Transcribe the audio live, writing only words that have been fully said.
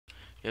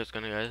Yeah, it's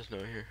gonna guys know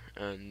here,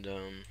 and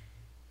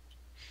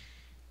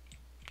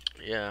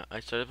yeah, I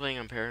started playing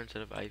on Para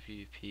instead of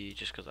IPVP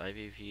just because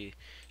IPVP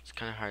is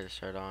kind of hard to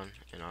start on,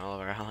 and all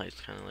of our allies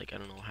kind of like I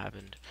don't know what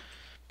happened,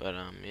 but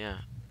yeah,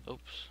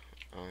 oops,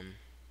 um,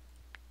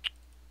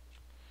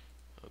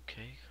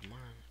 okay, come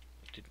on,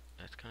 dude,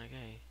 that's kind of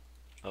gay.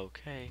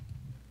 Okay,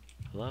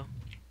 hello.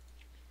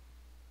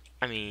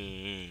 I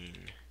mean,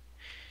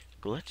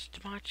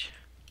 glitched much?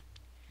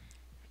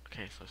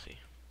 Okay, so let's see.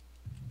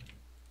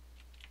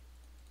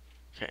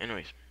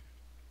 Okay,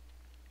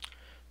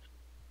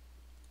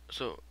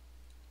 so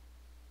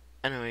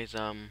anyways,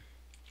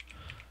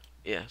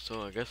 yeah,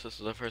 so I guess this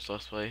is the first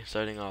Let's Play,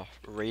 starting off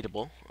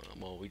raidable.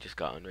 Well, we just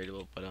got on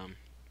raidable, but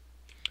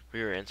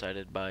we were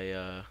incited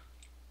by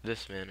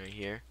this man right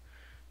here.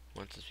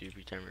 Once this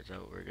PvP timer's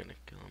out, we're gonna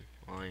kill him.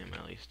 Well, I am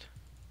at least.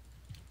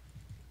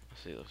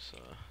 Let's see this.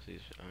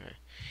 Okay.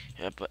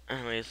 Yeah, but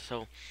anyways,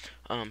 so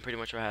pretty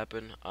much what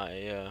happened.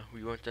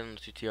 We went down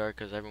to TR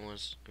because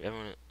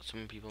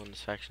some people in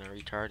this faction are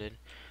retarded.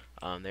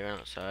 They ran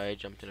outside,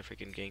 jumped in a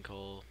freaking gank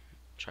hole,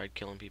 tried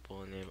killing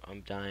people, and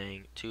I'm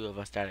dying. Two of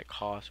us died at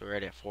cost. We were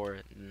already at 4,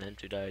 and then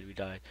two died. We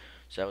died.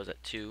 So that was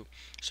at 2.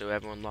 So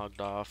everyone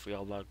logged off. We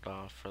all logged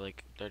off for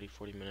like 30,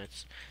 40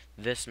 minutes.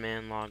 This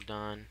man logged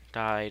on,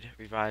 died,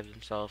 revived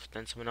himself.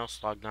 Then someone else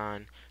logged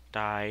on,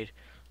 died.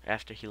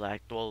 After he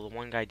lagged, well, the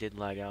one guy did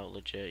lag out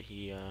legit.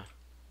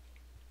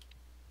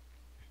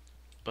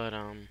 But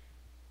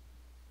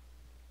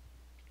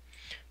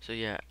so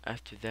yeah,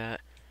 after that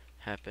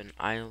happened,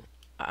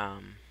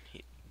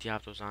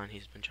 Diablo's on.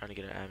 He's been trying to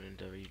get an admin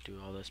to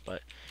redo all this,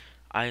 but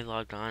I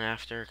logged on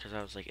after because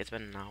I was like, it's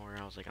been an hour.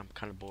 I was like, I'm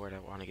kind of bored. I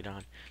want to get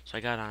on. So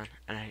I got on,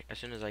 and as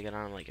soon as I got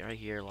on, I'm like right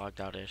here,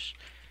 logged out ish.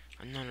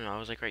 No, no, no. I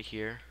was like right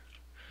here,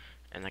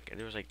 and like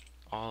there was like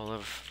all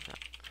of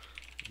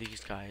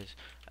these guys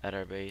at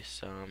our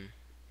base.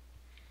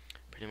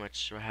 Pretty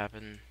much what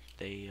happened.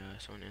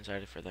 Someone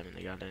incited for them, and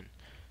they got in.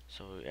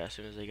 So yeah, as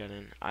soon as they got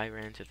in, I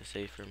ran to the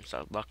safe room.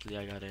 So luckily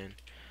I got in.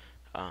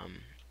 Um,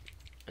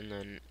 and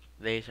then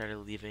they started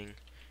leaving,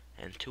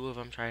 and two of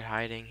them tried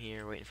hiding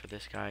here, waiting for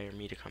this guy or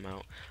me to come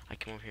out. I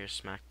come over here,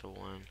 smack the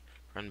one,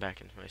 run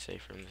back into my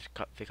safe room.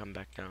 They come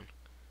back down.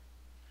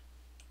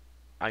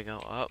 I go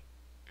up.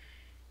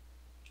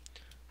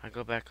 I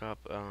go back up.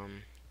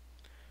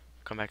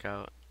 Come back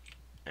out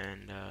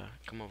and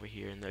come over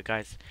here, and the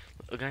guy's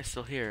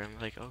still here. I'm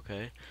like,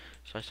 okay.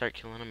 So I start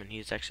killing him, and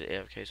he's actually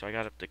AFK. So I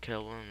got up to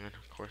kill him, and then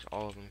of course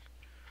all of them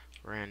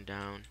ran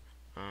down.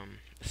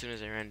 As soon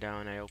as I ran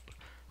down,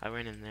 I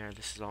ran in there.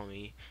 This is all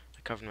me.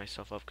 I covered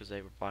myself up because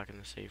they were blocking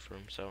the safe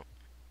room. So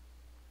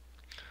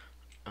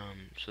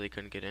they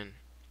couldn't get in.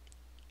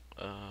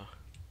 Uh,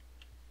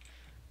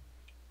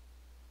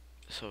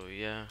 so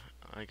yeah,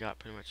 I got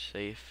pretty much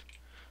safe.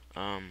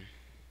 Um,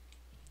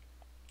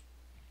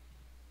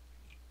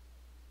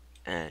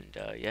 and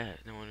yeah,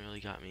 no one really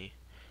got me.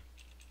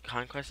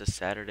 Conquest is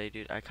Saturday,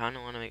 dude. I kind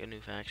of want to make a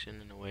new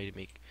faction in a way to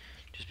make,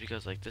 just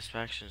because like this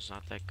faction is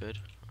not that good.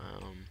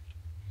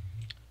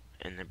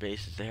 And their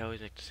bases, they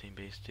always make the same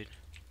base, dude.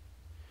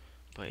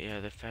 But yeah,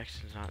 the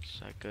faction's not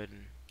that good,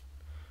 and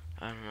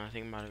I don't know. I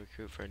think I'm about to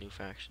recruit for a new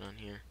faction on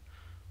here.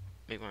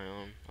 Make my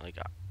own. Like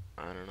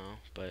I don't know,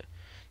 but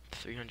the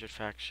 300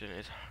 faction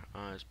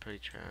is pretty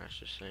trash.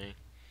 Just saying.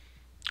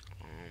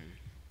 Um.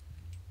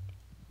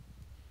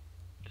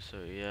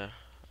 So yeah.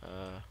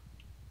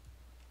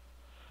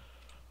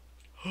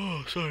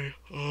 Oh, sorry.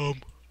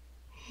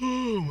 Oh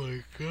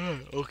my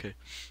god. Okay.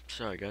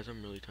 Sorry, guys.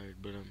 I'm really tired,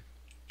 but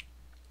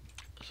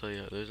So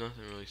yeah, there's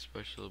nothing really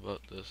special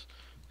about this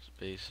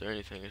space or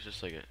anything. It's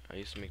just like I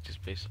used to make this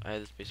space. I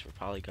had this space for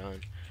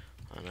Polygon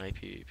on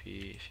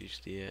IPVP. If you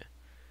see it.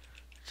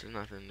 It's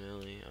nothing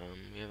really.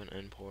 We have an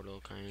end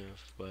portal kind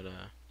of, but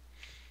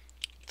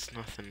it's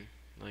nothing.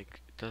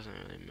 Like it doesn't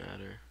really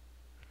matter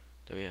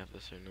that we have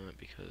this or not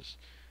because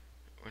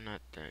we're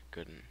not that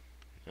good.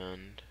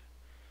 And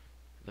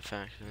the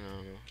faction, I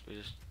don't know.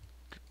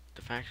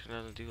 The faction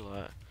doesn't do a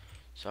lot.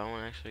 So I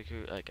want to actually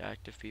recruit like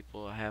active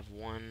people. I have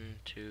 1,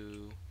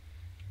 2,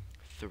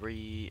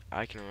 3.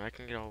 I can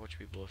get a whole bunch of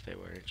people if they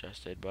were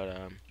interested. But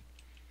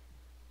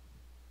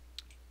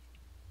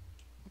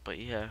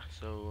yeah.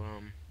 So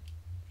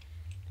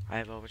I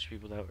have a whole bunch of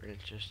people that were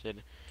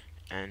interested,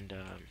 and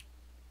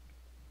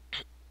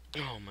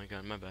oh my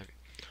god, my bad.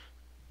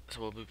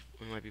 So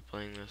we might be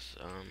playing this.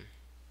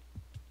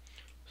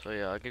 So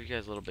yeah, I'll give you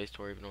guys a little base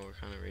tour, even though we're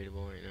kind of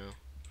raidable right now.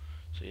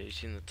 So yeah, you've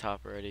seen the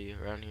top already.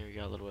 Around here, you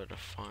got a little bit of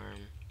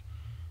farm.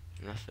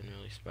 Nothing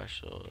really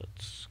special.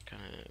 It's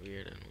kind of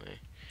weird anyway.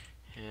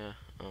 Yeah.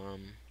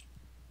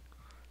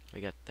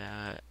 We got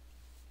that.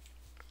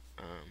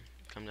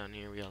 Come down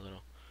here. We got a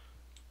little.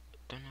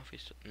 Don't know if we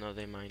no,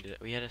 they minded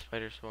it. We had a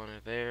spider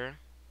spawner there,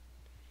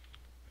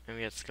 and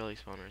we had skelly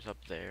spawners up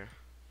there.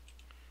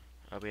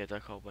 We had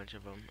like a whole bunch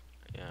of them.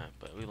 Yeah,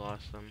 but we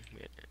lost them.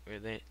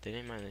 They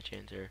didn't mind the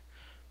chancer.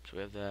 So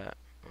we have that.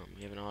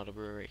 We have an auto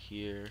brewer right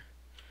here.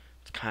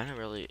 It's kind of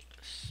really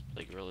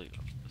really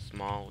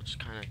small, which is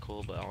kind of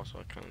cool, but also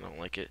I kind of don't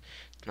like it.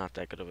 It's not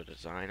that good of a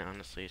design,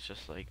 honestly. It's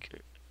just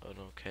like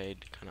okay,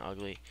 kind of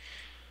ugly.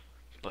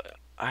 But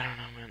I don't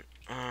know, man.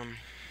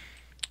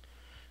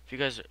 If you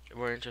guys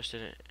were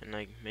interested in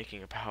like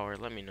making a power,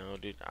 let me know,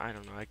 dude. I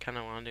don't know. I kind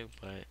of want to,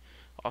 but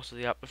also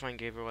the Optifine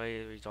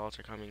giveaway results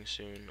are coming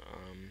soon.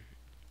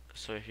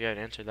 So if you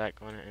haven't entered that,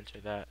 go ahead and enter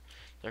that.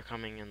 They're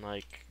coming in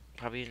like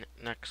probably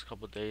next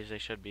couple days. They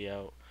should be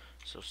out.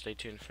 So stay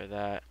tuned for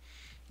that.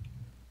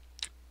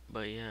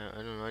 But yeah, I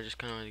don't know. I just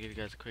kind of want to give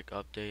you guys a quick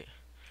update.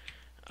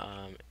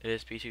 It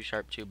is P2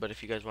 Sharp 2, but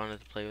if you guys wanted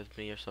to play with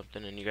me or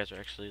something and you guys are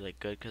actually like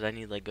good, because I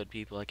need like good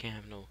people. I can't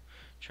have no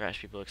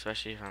trash people,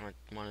 especially if I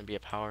want to be a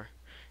power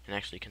and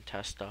actually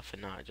contest stuff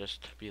and not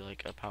just be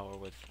like a power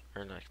with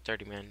or like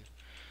 30 man.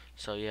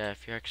 So yeah,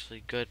 if you're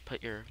actually good,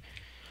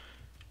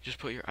 just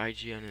put your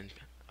IGN in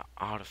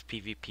out of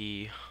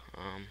PvP.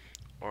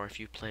 Or if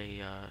you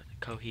play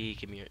Kohi,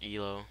 give me your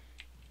elo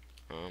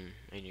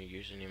and your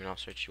username, and I'll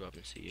search you up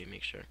and see you.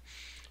 Make sure.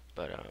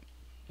 But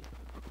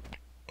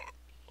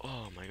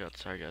oh my God,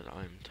 sorry guys,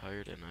 I'm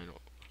tired and I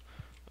don't.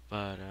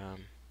 But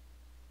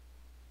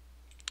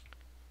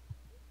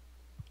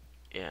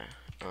yeah,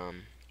 I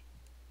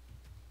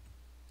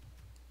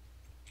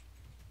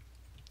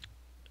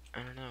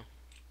don't know.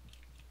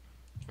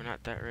 We're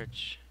not that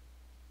rich.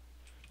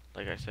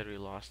 Like I said, we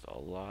lost a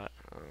lot.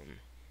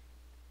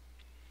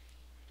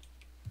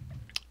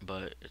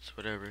 But it's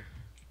whatever.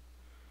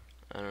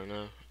 I don't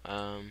know.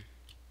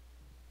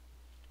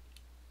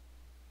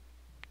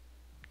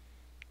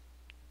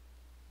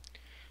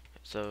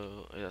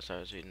 So yeah, sorry,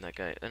 I was reading that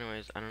guy.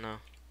 Anyways, I don't know.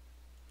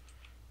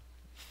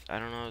 I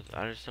don't know.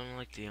 I just don't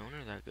like the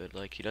owner that good.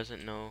 Like he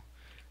doesn't know.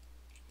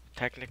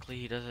 Technically,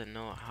 he doesn't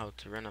know how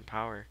to run a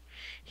power.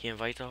 He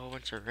invites a whole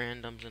bunch of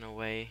randoms in a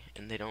way,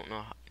 and they don't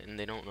know. And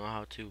they don't know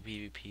how to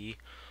PvP,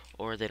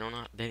 or they don't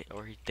know. They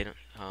don't.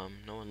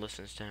 No one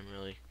listens to him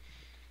really.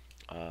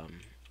 Um,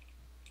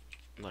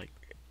 like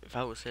if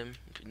I was him,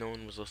 if no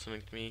one was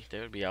listening to me, they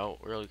would be out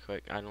really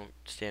quick. I don't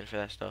stand for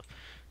that stuff.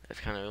 It's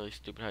kind of really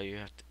stupid how you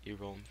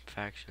roll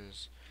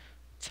factions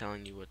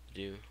telling you what to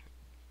do.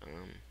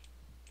 Um,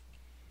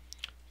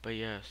 but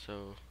yeah,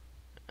 so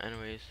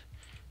anyways,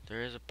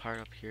 there is a part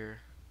up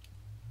here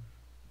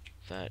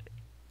that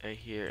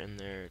here and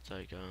there it's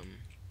like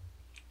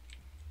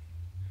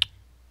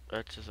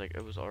that's just like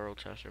it was our old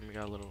chest room. We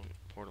got a little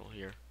portal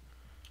here.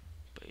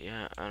 But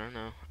yeah, I don't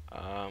know.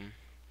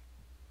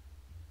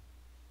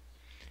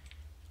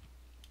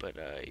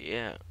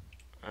 Yeah,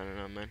 I don't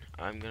know, man.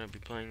 I'm gonna be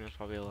playing this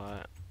probably a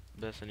lot.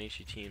 Best on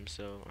HE teams.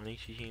 So on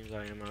HE teams,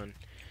 I am on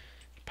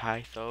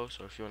Pytho.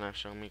 So if you wanna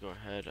show me, go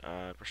ahead.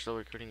 We're still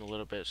recruiting a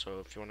little bit. So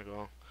if you wanna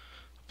go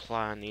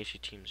apply on the HE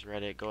teams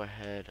Reddit, go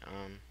ahead.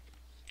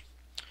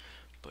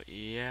 But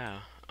yeah,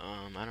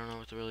 I don't know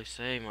what to really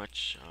say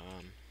much.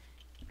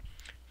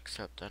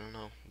 Except I don't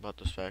know about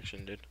this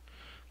faction, dude.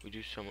 We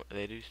do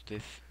they do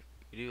this,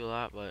 we do a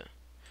lot, but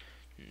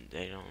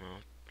they don't know.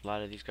 A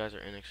lot of these guys are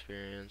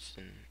inexperienced,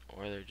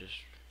 or they're just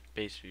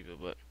base people.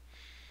 But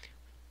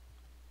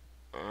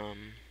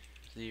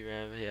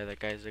Z-Rev, yeah, that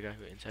guy's the guy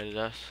who incited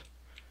us.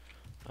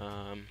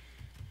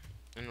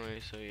 Anyway,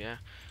 so yeah,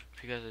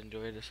 if you guys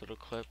enjoyed this little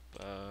clip,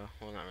 well,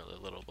 not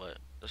really little, but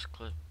this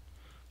clip.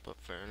 But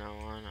from now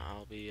on,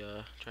 I'll be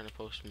trying to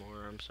post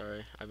more. I'm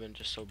sorry, I've been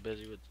just so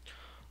busy with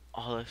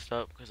all this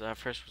stuff because I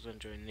first was gonna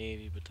join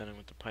Navy, but then I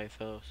went to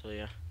Pytho. So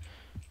yeah,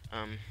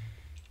 um,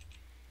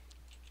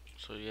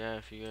 so yeah,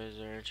 if you guys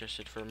are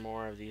interested for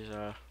more of these,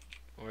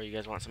 or you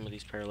guys want some of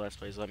these Let's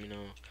Plays, let me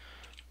know.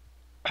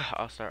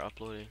 I'll start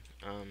uploading.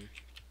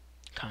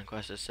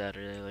 Conquest is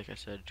Saturday, like I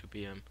said, 2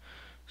 p.m.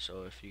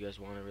 So if you guys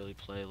want to really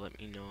play, let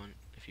me know. And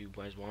if you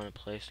guys want to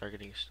play, start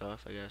getting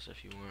stuff. I guess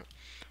if you want.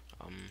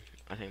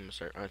 I think I'm gonna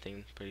start. I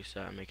think pretty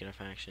set. I'm making a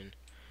faction.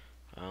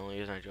 Only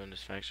reason I joined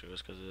this faction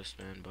was because of this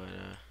man. But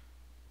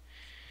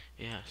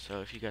yeah.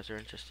 So if you guys are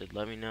interested,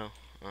 let me know.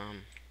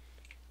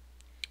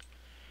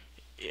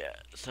 Yeah.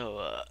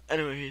 So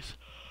anyways.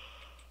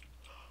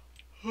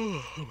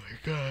 Oh my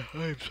God.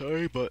 I'm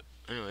sorry, but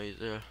anyways,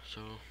 yeah.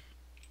 So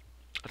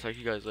I'll talk to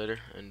you guys later,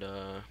 and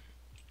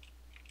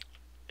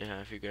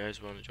yeah, if you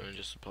guys want to join,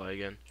 just apply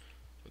again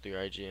with your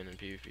IGN and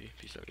PvP.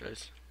 Peace out,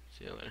 guys.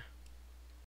 See you later.